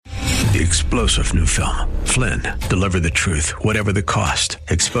The explosive new film, Flynn, deliver the truth, whatever the cost,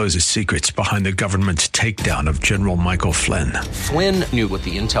 exposes secrets behind the government's takedown of General Michael Flynn. Flynn knew what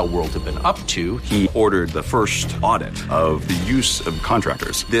the intel world had been up to. He ordered the first audit of the use of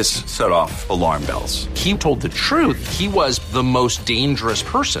contractors. This set off alarm bells. He told the truth. He was the most dangerous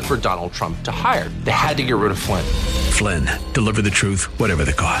person for Donald Trump to hire. They had to get rid of Flynn. Flynn, deliver the truth, whatever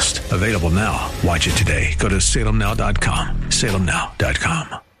the cost. Available now. Watch it today. Go to salemnow.com.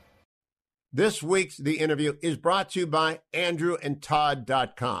 salemnow.com. This week's The Interview is brought to you by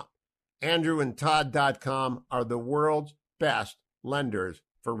andrewandtodd.com. Andrewandtodd.com are the world's best lenders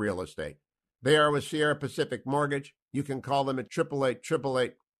for real estate. They are with Sierra Pacific Mortgage. You can call them at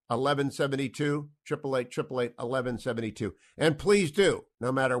 888-888-1172, 888-888-1172. And please do,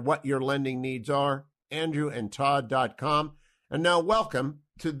 no matter what your lending needs are, andrewandtodd.com. And now welcome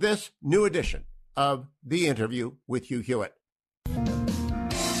to this new edition of The Interview with Hugh Hewitt.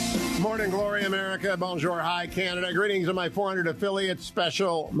 Morning, Glory, America. Bonjour, hi, Canada. Greetings of my 400 affiliates.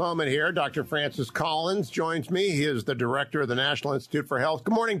 Special moment here. Dr. Francis Collins joins me. He is the director of the National Institute for Health.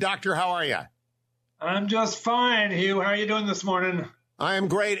 Good morning, doctor. How are you? I'm just fine, Hugh. How are you doing this morning? I am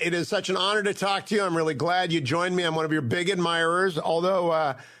great. It is such an honor to talk to you. I'm really glad you joined me. I'm one of your big admirers.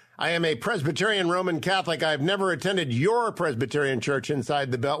 Although I am a Presbyterian Roman Catholic, I've never attended your Presbyterian church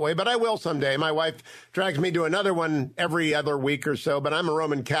inside the Beltway, but I will someday. My wife drags me to another one every other week or so, but I'm a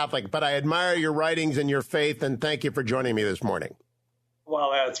Roman Catholic. But I admire your writings and your faith, and thank you for joining me this morning. Well,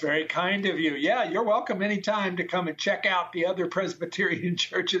 that's very kind of you. Yeah, you're welcome anytime to come and check out the other Presbyterian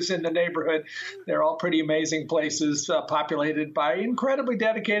churches in the neighborhood. They're all pretty amazing places, populated by incredibly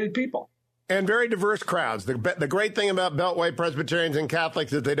dedicated people. And very diverse crowds. The great thing about Beltway Presbyterians and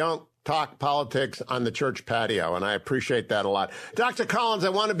Catholics is they don't talk politics on the church patio, and I appreciate that a lot. Dr. Collins, I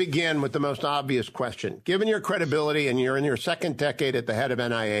want to begin with the most obvious question. Given your credibility, and you're in your second decade at the head of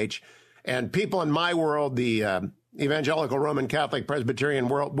NIH, and people in my world, the evangelical Roman Catholic Presbyterian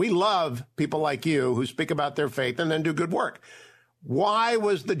world, we love people like you who speak about their faith and then do good work. Why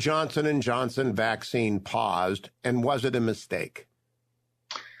was the Johnson & Johnson vaccine paused, and was it a mistake?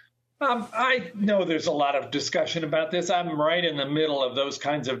 I know there's a lot of discussion about this. I'm right in the middle of those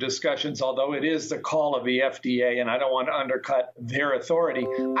kinds of discussions, although it is the call of the FDA, and I don't want to undercut their authority.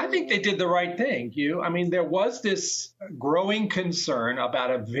 I think they did the right thing, Hugh. I mean, there was this growing concern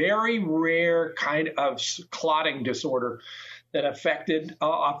about a very rare kind of clotting disorder that affected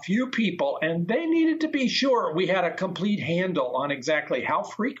a few people, and they needed to be sure we had a complete handle on exactly how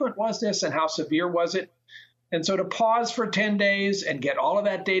frequent was this and how severe was it. And so to pause for 10 days and get all of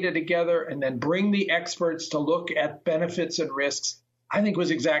that data together and then bring the experts to look at benefits and risks, I think was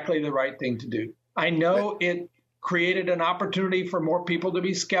exactly the right thing to do. I know it created an opportunity for more people to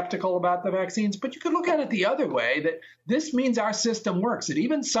be skeptical about the vaccines, but you could look at it the other way, that this means our system works, that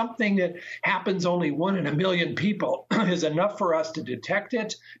even something that happens only 1 in a million people is enough for us to detect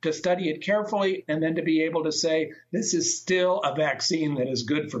it, to study it carefully, and then to be able to say, this is still a vaccine that is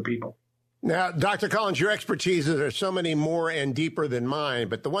good for people. Now, Dr. Collins, your expertises are so many more and deeper than mine,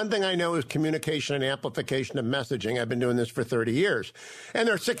 but the one thing I know is communication and amplification of messaging. I've been doing this for 30 years. And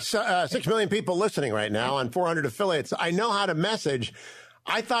there are 6 million people listening right now on 400 affiliates. I know how to message.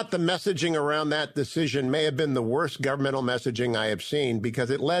 I thought the messaging around that decision may have been the worst governmental messaging I have seen, because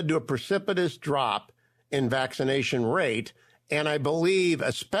it led to a precipitous drop in vaccination rate. And I believe,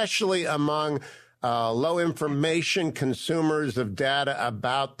 especially among low information consumers of data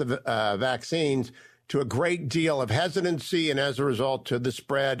about the vaccines, to a great deal of hesitancy, and as a result to the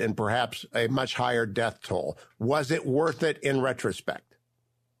spread and perhaps a much higher death toll. Was it worth it in retrospect?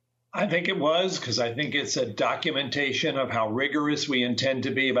 I think it was, because I think it's a documentation of how rigorous we intend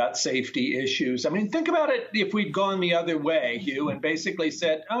to be about safety issues. I mean, think about it if we'd gone the other way, Hugh, and basically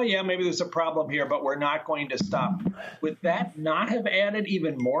said, oh, yeah, maybe there's a problem here, but we're not going to stop. Would that not have added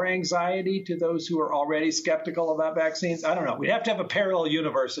even more anxiety to those who are already skeptical about vaccines? I don't know. We'd have to have a parallel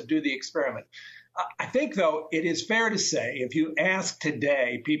universe to do the experiment. I think, though, it is fair to say, if you ask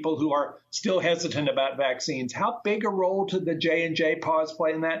today people who are still hesitant about vaccines, how big a role did the J&J pause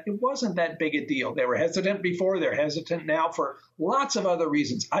play in that? It wasn't that big a deal. They were hesitant before. They're hesitant now for lots of other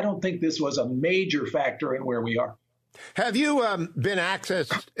reasons. I don't think this was a major factor in where we are. Have you been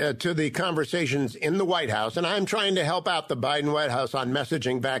accessed to the conversations in the White House? And I'm trying to help out the Biden White House on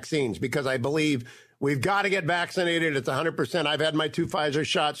messaging vaccines, because I believe we've got to get vaccinated. It's 100%. I've had my 2 Pfizer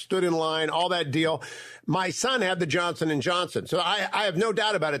shots, stood in line, all that deal. My son had the Johnson & Johnson, so I have no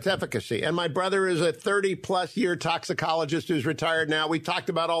doubt about its efficacy. And my brother is a 30-plus year toxicologist who's retired now. We talked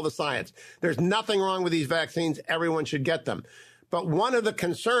about all the science. There's nothing wrong with these vaccines. Everyone should get them. But one of the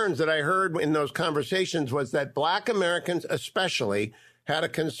concerns that I heard in those conversations was that Black Americans especially had a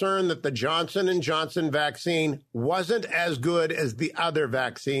concern that the Johnson & Johnson vaccine wasn't as good as the other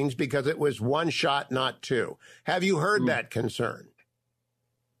vaccines because it was one shot, not two. Have you heard that concern?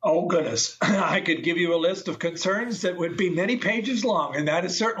 Oh, goodness. I could give you a list of concerns that would be many pages long, and that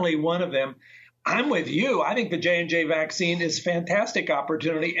is certainly one of them. I'm with you. I think the J&J vaccine is a fantastic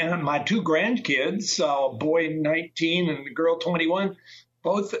opportunity. And my two grandkids, a boy 19 and a girl 21,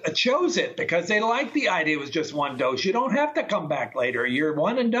 both chose it because they liked the idea it was just one dose. You don't have to come back later. You're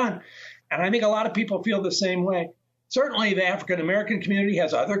one and done. And I think a lot of people feel the same way. Certainly, the African-American community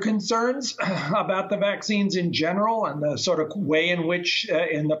has other concerns about the vaccines in general and the sort of way in which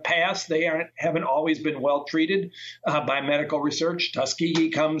in the past they haven't always been well treated by medical research. Tuskegee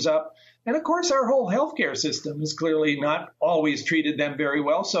comes up. And of course, our whole healthcare system has clearly not always treated them very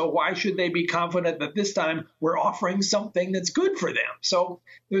well. So why should they be confident that this time we're offering something that's good for them? So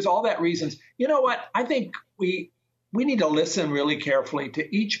there's all that reasons. You know what? I think we need to listen really carefully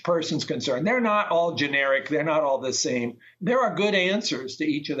to each person's concern. They're not all generic. They're not all the same. There are good answers to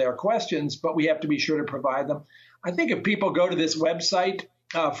each of their questions, but we have to be sure to provide them. I think if people go to this website,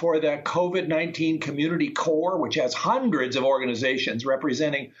 for the COVID-19 Community Core, which has hundreds of organizations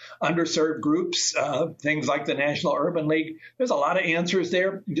representing underserved groups, things like the National Urban League. There's a lot of answers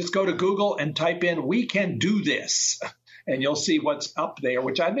there. You just go to Google and type in, "We can do this," and you'll see what's up there,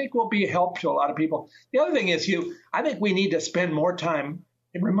 which I think will be a help to a lot of people. The other thing is, I think we need to spend more time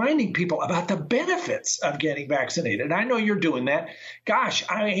in reminding people about the benefits of getting vaccinated. I know you're doing that. Gosh,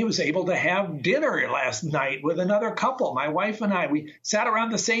 I was able to have dinner last night with another couple, my wife and I. We sat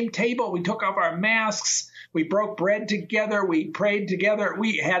around the same table. We took off our masks. We broke bread together. We prayed together.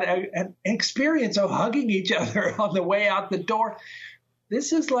 We had an experience of hugging each other on the way out the door.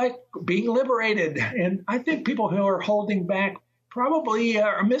 This is like being liberated. And I think people who are holding back probably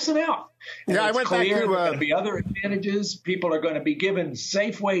are missing out. And I went back to there are going to be other advantages. People are going to be given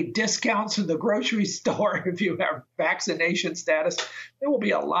Safeway discounts in the grocery store if you have vaccination status. There will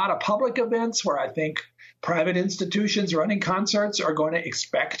be a lot of public events where I think private institutions running concerts are going to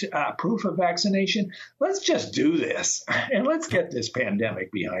expect proof of vaccination. Let's just do this and let's get this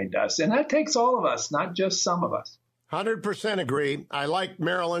pandemic behind us. And that takes all of us, not just some of us. 100% agree. I like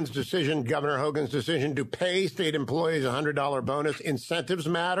Maryland's decision, Governor Hogan's decision to pay state employees a $100 bonus. Incentives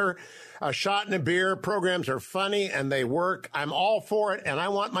matter. A shot and a beer programs are funny and they work. I'm all for it. And I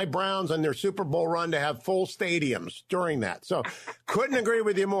want my Browns on their Super Bowl run to have full stadiums during that. So couldn't agree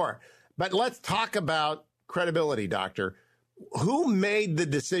with you more. But let's talk about credibility, Doctor. Who made the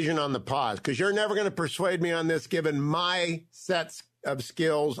decision on the pause? Because you're never going to persuade me on this, given my sets of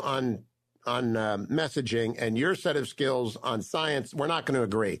skills on messaging and your set of skills on science. We're not going to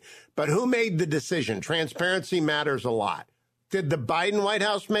agree. But who made the decision? Transparency matters a lot. Did the Biden White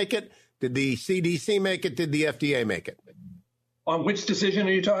House make it? Did the CDC make it? Did the FDA make it? On which decision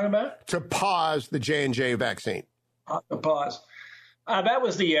are you talking about? To pause the J&J vaccine. The pause. That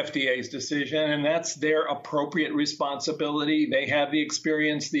was the FDA's decision, and that's their appropriate responsibility. They have the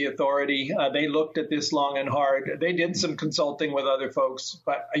experience, the authority. They looked at this long and hard. They did some consulting with other folks,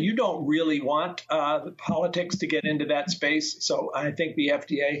 but you don't really want the politics to get into that space. So I think the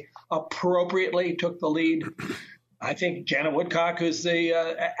FDA appropriately took the lead. I think Janet Woodcock, who's the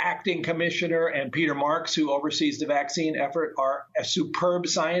acting commissioner, and Peter Marks, who oversees the vaccine effort, are superb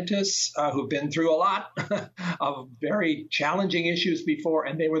scientists who've been through a lot of very challenging issues before,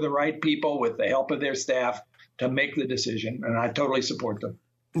 and they were the right people with the help of their staff to make the decision, and I totally support them.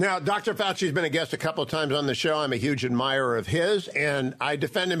 Now, Dr. Fauci's been a guest a couple of times on the show. I'm a huge admirer of his, and I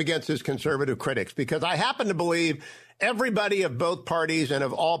defend him against his conservative critics because I happen to believe everybody of both parties and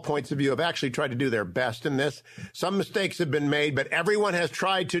of all points of view have actually tried to do their best in this. Some mistakes have been made, but everyone has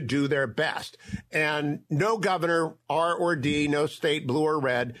tried to do their best. And no governor, R or D, no state, blue or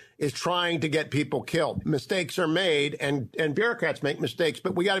red, is trying to get people killed. Mistakes are made, and bureaucrats make mistakes,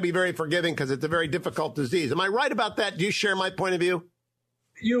 but we got to be very forgiving because it's a very difficult disease. Am I right about that? Do you share my point of view?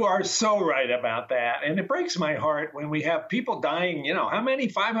 You are so right about that. And it breaks my heart when we have people dying, how many?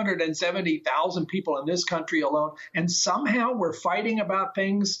 570,000 people in this country alone. And somehow we're fighting about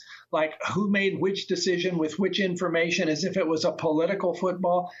things like who made which decision with which information as if it was a political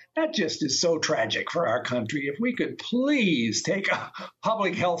football. That just is so tragic for our country. If we could please take a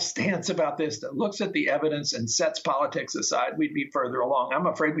public health stance about this that looks at the evidence and sets politics aside, we'd be further along. I'm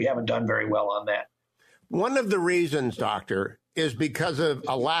afraid we haven't done very well on that. One of the reasons, Doctor, is because of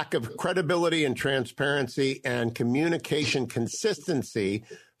a lack of credibility and transparency and communication consistency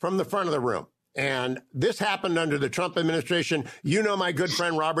from the front of the room. And this happened under the Trump administration. You know my good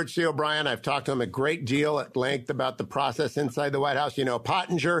friend Robert C. O'Brien. I've talked to him a great deal at length about the process inside the White House. You know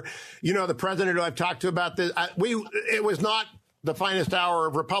Pottinger. You know the president who I've talked to about this. It was not the finest hour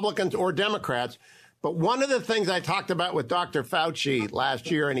of Republicans or Democrats. But one of the things I talked about with Dr. Fauci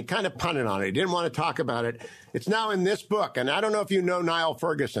last year, and he kind of punted on it, he didn't want to talk about it. It's now in this book. And I don't know if you know Niall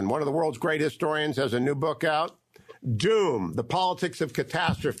Ferguson, one of the world's great historians, has a new book out, Doom, The Politics of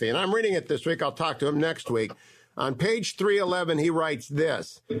Catastrophe. And I'm reading it this week. I'll talk to him next week. On page 311, he writes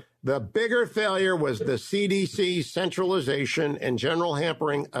this: the bigger failure was the CDC centralization and general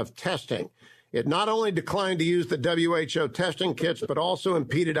hampering of testing. It not only declined to use the WHO testing kits, but also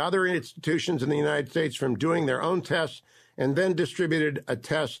impeded other institutions in the United States from doing their own tests and then distributed a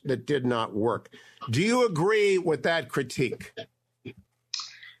test that did not work. Do you agree with that critique?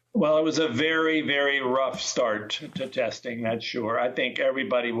 Well, it was a very, very rough start to testing, that's sure. I think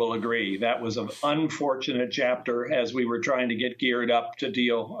everybody will agree. That was an unfortunate chapter as we were trying to get geared up to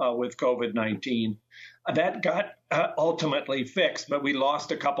deal with COVID-19. That got ultimately fixed, but we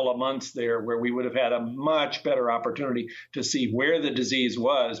lost a couple of months there where we would have had a much better opportunity to see where the disease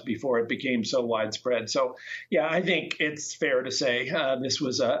was before it became so widespread. So, yeah, I think it's fair to say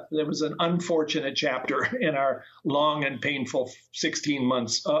there was an unfortunate chapter in our long and painful 16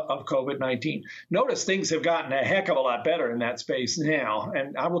 months of COVID-19. Notice things have gotten a heck of a lot better in that space now.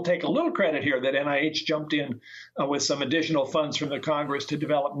 And I will take a little credit here that NIH jumped in with some additional funds from the Congress to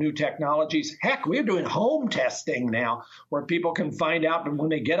develop new technologies. Heck, we're doing home testing now, where people can find out when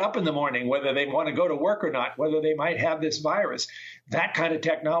they get up in the morning whether they want to go to work or not, whether they might have this virus. That kind of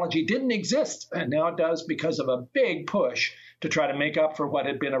technology didn't exist, and now it does because of a big push to try to make up for what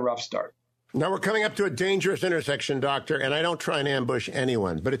had been a rough start. Now, we're coming up to a dangerous intersection, Doctor, and I don't try and ambush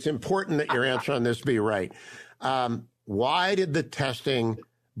anyone, but it's important that your answer on this be right. Why did the testing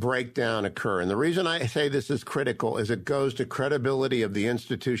breakdown occur? And the reason I say this is critical is it goes to credibility of the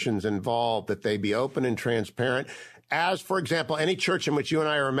institutions involved, that they be open and transparent. As, for example, any church in which you and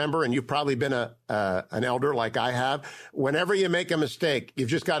I are a member, and you've probably been an elder like I have, whenever you make a mistake, you've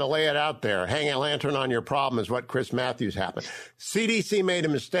just got to lay it out there. Hang a lantern on your problem is what Chris Matthews happened. CDC made a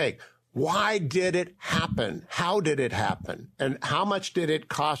mistake. Why did it happen? How did it happen? And how much did it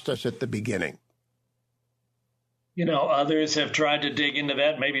cost us at the beginning? You know, others have tried to dig into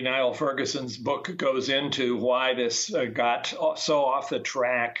that. Maybe Niall Ferguson's book goes into why this got so off the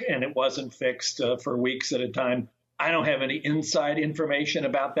track and it wasn't fixed for weeks at a time. I don't have any inside information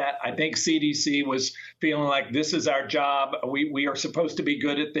about that. I think CDC was feeling like this is our job. We are supposed to be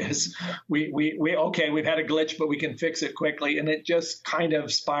good at this. We've had a glitch, but we can fix it quickly. And it just kind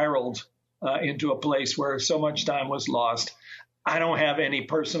of spiraled into a place where so much time was lost. I don't have any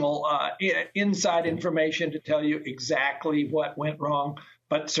personal inside information to tell you exactly what went wrong,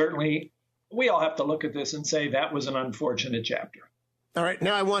 but certainly we all have to look at this and say that was an unfortunate chapter. All right.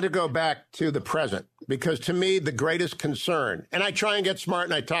 Now I want to go back to the present, because to me, the greatest concern, and I try and get smart,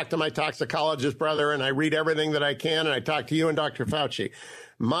 and I talk to my toxicologist brother, and I read everything that I can, and I talk to you and Dr. Fauci.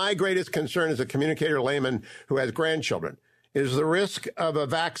 My greatest concern as a communicator layman who has grandchildren is the risk of a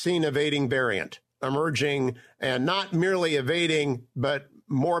vaccine evading variant emerging, and not merely evading, but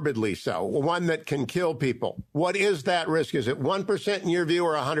morbidly so, one that can kill people. What is that risk? Is it 1% in your view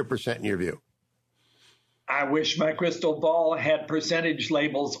or 100% in your view? I wish my crystal ball had percentage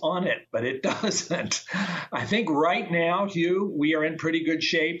labels on it, but it doesn't. I think right now, Hugh, we are in pretty good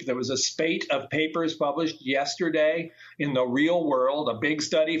shape. There was a spate of papers published yesterday in the Real World, a big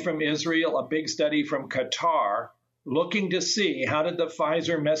study from Israel, a big study from Qatar, looking to see how did the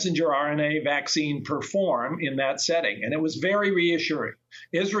Pfizer messenger RNA vaccine perform in that setting. And it was very reassuring.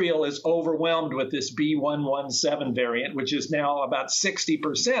 Israel is overwhelmed with this B117 variant, which is now about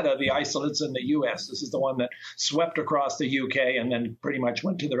 60% of the isolates in the U.S. This is the one that swept across the U.K. and then pretty much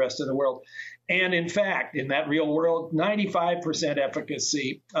went to the rest of the world. And in fact, in that real world, 95%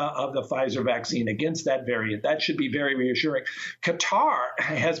 efficacy of the Pfizer vaccine against that variant. That should be very reassuring. Qatar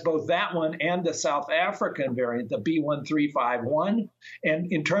has both that one and the South African variant, the B1351.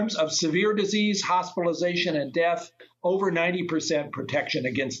 And in terms of severe disease, hospitalization, and death, over 90% protection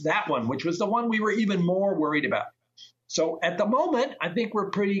against that one, which was the one we were even more worried about. So at the moment, I think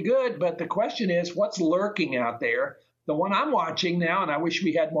we're pretty good. But the question is, what's lurking out there? The one I'm watching now, and I wish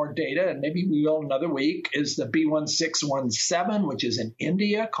we had more data, and maybe we will another week, is the B1617, which is in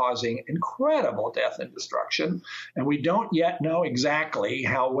India, causing incredible death and destruction. And we don't yet know exactly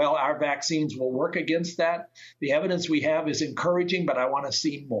how well our vaccines will work against that. The evidence we have is encouraging, but I want to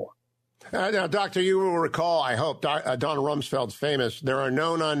see more. Now, Doctor, you will recall, I hope, Donald Rumsfeld's famous, there are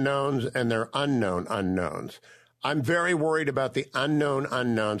known unknowns and there are unknown unknowns. I'm very worried about the unknown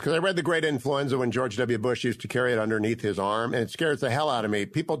unknowns, because I read The Great Influenza when George W. Bush used to carry it underneath his arm, and it scares the hell out of me.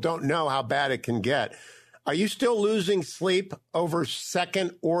 People don't know how bad it can get. Are you still losing sleep over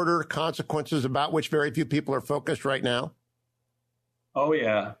second-order consequences about which very few people are focused right now? Oh,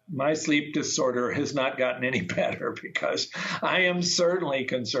 yeah. My sleep disorder has not gotten any better because I am certainly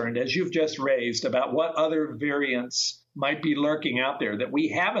concerned, as you've just raised, about what other variants might be lurking out there that we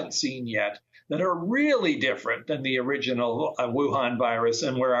haven't seen yet that are really different than the original Wuhan virus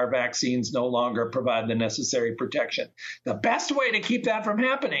and where our vaccines no longer provide the necessary protection. The best way to keep that from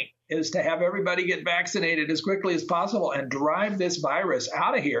happening is to have everybody get vaccinated as quickly as possible and drive this virus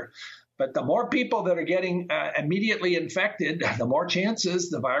out of here. But the more people that are getting immediately infected, the more chances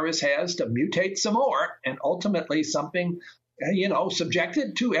the virus has to mutate some more and ultimately something,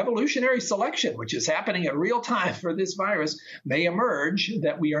 subjected to evolutionary selection, which is happening in real time for this virus, may emerge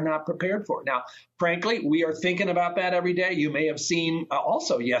that we are not prepared for. Now, frankly, we are thinking about that every day. You may have seen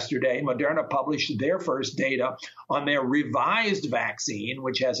also yesterday, Moderna published their first data on their revised vaccine,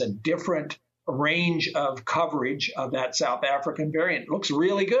 which has a different range of coverage of that South African variant. It looks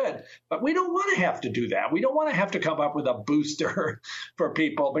really good, but we don't want to have to do that. We don't want to have to come up with a booster for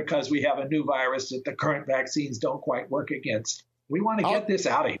people because we have a new virus that the current vaccines don't quite work against. We want to get this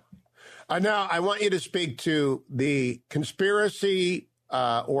out of here. Now, I want you to speak to the conspiracy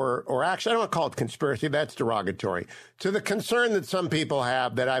or actually, I don't want to call it conspiracy. That's derogatory. To the concern that some people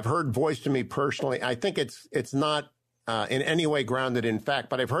have that I've heard voiced to me personally. I think it's not in any way grounded in fact,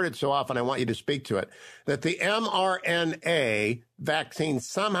 but I've heard it so often, I want you to speak to it, that the mRNA vaccine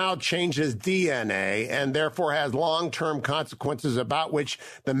somehow changes DNA and therefore has long-term consequences about which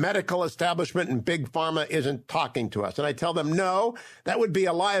the medical establishment and big pharma isn't talking to us. And I tell them, no, that would be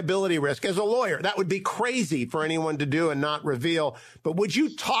a liability risk. As a lawyer, that would be crazy for anyone to do and not reveal. But would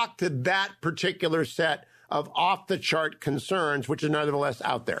you talk to that particular set of off-the-chart concerns, which is nevertheless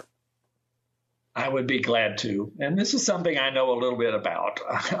out there? I would be glad to. And this is something I know a little bit about.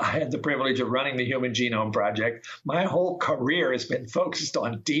 I had the privilege of running the Human Genome Project. My whole career has been focused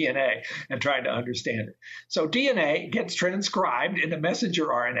on DNA and trying to understand it. So DNA gets transcribed into messenger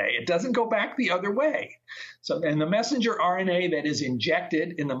RNA. It doesn't go back the other way. And the messenger RNA that is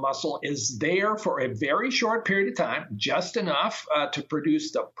injected in the muscle is there for a very short period of time, just enough to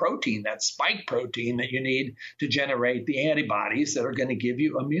produce the protein, that spike protein that you need to generate the antibodies that are going to give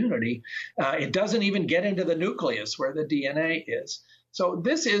you immunity. It doesn't even get into the nucleus where the DNA is. So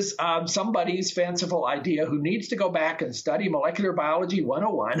this is somebody's fanciful idea who needs to go back and study molecular biology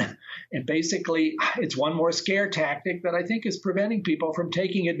 101. And basically, it's one more scare tactic that I think is preventing people from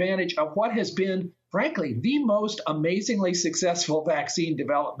taking advantage of what has been, frankly, the most amazingly successful vaccine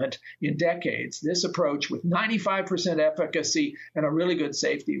development in decades. This approach with 95% efficacy and a really good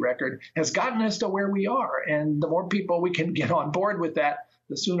safety record has gotten us to where we are. And the more people we can get on board with that,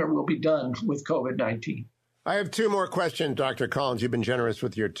 the sooner we'll be done with COVID-19. I have two more questions, Dr. Collins. You've been generous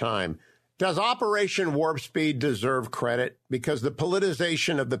with your time. Does Operation Warp Speed deserve credit? Because the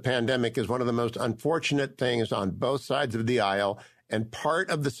politicization of the pandemic is one of the most unfortunate things on both sides of the aisle, and part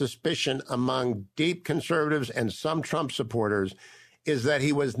of the suspicion among deep conservatives and some Trump supporters is that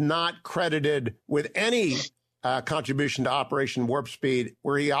he was not credited with any contribution to Operation Warp Speed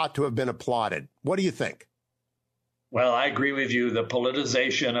where he ought to have been applauded. What do you think? Well, I agree with you. The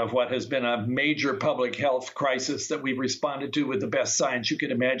politicization of what has been a major public health crisis that we've responded to with the best science you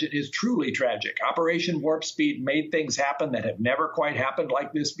can imagine is truly tragic. Operation Warp Speed made things happen that have never quite happened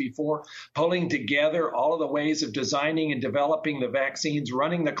like this before, pulling together all of the ways of designing and developing the vaccines,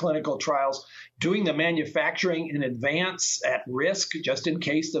 running the clinical trials, doing the manufacturing in advance at risk, just in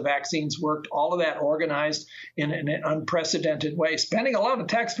case the vaccines worked, all of that organized in an unprecedented way, spending a lot of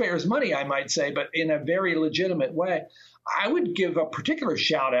taxpayers' money, I might say, but in a very legitimate way. I would give a particular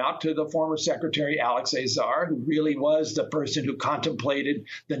shout out to the former Secretary Alex Azar, who really was the person who contemplated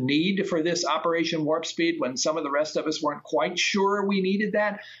the need for this Operation Warp Speed when some of the rest of us weren't quite sure we needed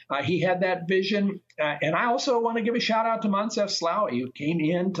that. He had that vision. And I also want to give a shout out to Moncef Slaoui, who came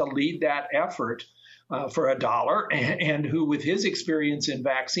in to lead that effort for $1 and who, with his experience in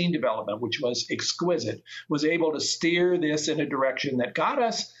vaccine development, which was exquisite, was able to steer this in a direction that got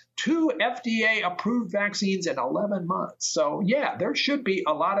us 2 FDA-approved vaccines in 11 months. So, yeah, there should be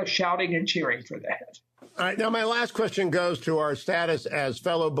a lot of shouting and cheering for that. All right. Now, my last question goes to our status as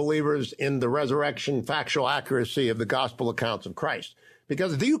fellow believers in the resurrection factual accuracy of the gospel accounts of Christ.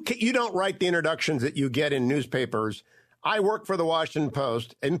 Because you don't write the introductions that you get in newspapers. I work for the Washington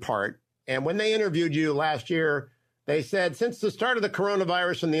Post, in part, and when they interviewed you last year, they said, since the start of the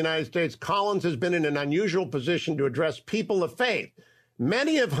coronavirus in the United States, Collins has been in an unusual position to address people of faith,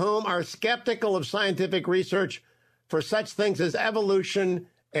 many of whom are skeptical of scientific research for such things as evolution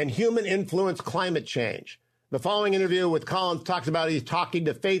and human influence climate change. The following interview with Collins talks about he's talking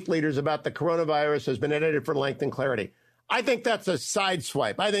to faith leaders about the coronavirus has been edited for length and clarity. I think that's a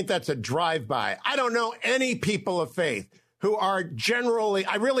sideswipe. I think that's a drive-by. I don't know any people of faith who are generally,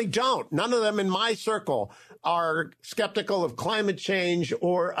 I really don't. None of them in my circle are skeptical of climate change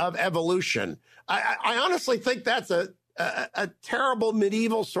or of evolution. I honestly think that's a terrible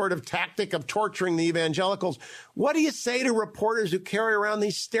medieval sort of tactic of torturing the evangelicals. What do you say to reporters who carry around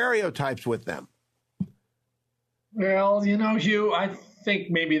these stereotypes with them? Well, Hugh, I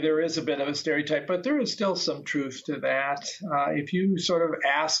think maybe there is a bit of a stereotype, but there is still some truth to that. If you sort of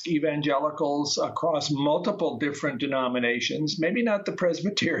ask evangelicals across multiple different denominations, maybe not the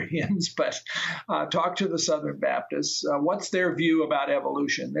Presbyterians, but talk to the Southern Baptists, what's their view about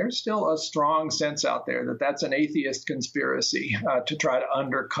evolution? There's still a strong sense out there that that's an atheist conspiracy to try to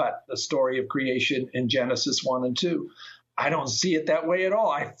undercut the story of creation in Genesis 1 and 2. I don't see it that way at all.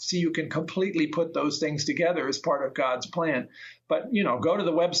 I see you can completely put those things together as part of God's plan. But, go to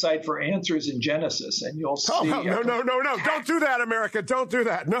the website for Answers in Genesis and you'll see. Oh, no. Don't do that, America. Don't do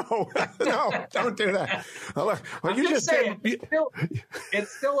that. No, don't do that. Well, you just saying,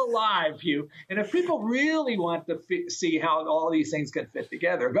 it's still alive, Hugh. And if people really want to see how all these things can fit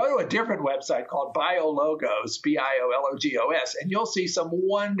together, go to a different website called BioLogos, BIOLOGOS, and you'll see some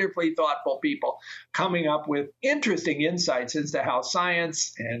wonderfully thoughtful people coming up with interesting insights as to how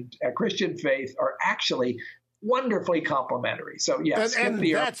science and Christian faith are actually wonderfully complementary. So, yes. And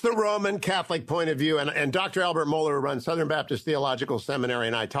that's the Roman Catholic point of view. And Dr. Albert Mohler, who runs Southern Baptist Theological Seminary,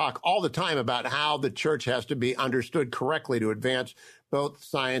 and I talk all the time about how the church has to be understood correctly to advance both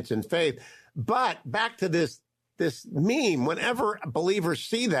science and faith. But back to this meme, whenever believers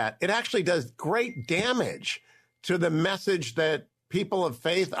see that, it actually does great damage to the message that people of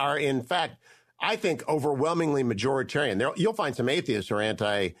faith are, in fact, I think, overwhelmingly majoritarian. You'll find some atheists who are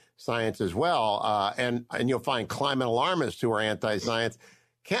anti-science as well, and you'll find climate alarmists who are anti-science.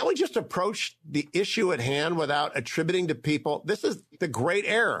 Can't we just approach the issue at hand without attributing to people? This is the great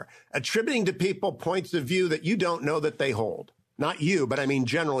error, attributing to people points of view that you don't know that they hold. Not you, but I mean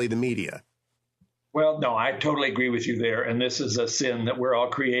generally the media. Well, no, I totally agree with you there. And this is a sin that we're all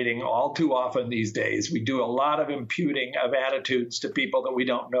creating all too often these days. We do a lot of imputing of attitudes to people that we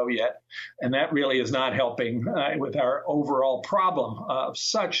don't know yet. And that really is not helping with our overall problem of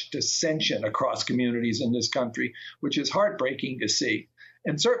such dissension across communities in this country, which is heartbreaking to see.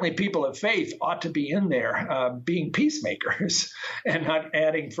 And certainly people of faith ought to be in there being peacemakers and not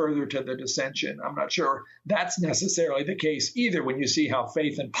adding further to the dissension. I'm not sure that's necessarily the case either when you see how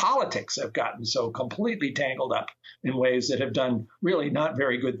faith and politics have gotten so completely tangled up in ways that have done really not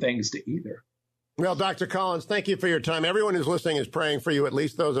very good things to either. Well, Dr. Collins, thank you for your time. Everyone who's listening is praying for you, at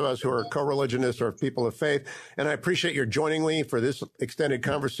least those of us who are co-religionists or people of faith. And I appreciate your joining me for this extended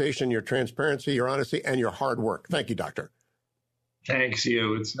conversation, your transparency, your honesty, and your hard work. Thank you, Doctor. Thanks,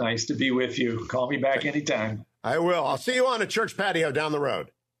 Hugh. It's nice to be with you. Call me back anytime. I will. I'll see you on a church patio down the road.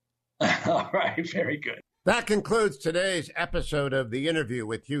 All right. Very good. That concludes today's episode of The Interview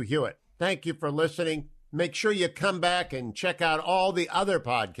with Hugh Hewitt. Thank you for listening. Make sure you come back and check out all the other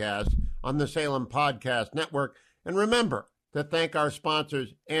podcasts on the Salem Podcast Network. And remember to thank our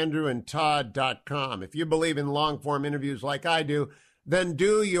sponsors, andrewandtodd.com. If you believe in long-form interviews like I do, then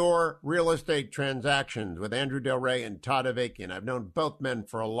do your real estate transactions with Andrew Del Rey and Todd Avakian. I've known both men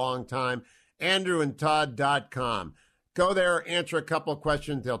for a long time. andrewandtodd.com. Go there, answer a couple of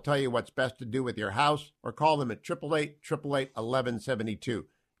questions. They'll tell you what's best to do with your house, or call them at 888-888-1172.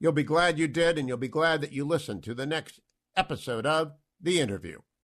 You'll be glad you did, and you'll be glad that you listened to the next episode of The Interview.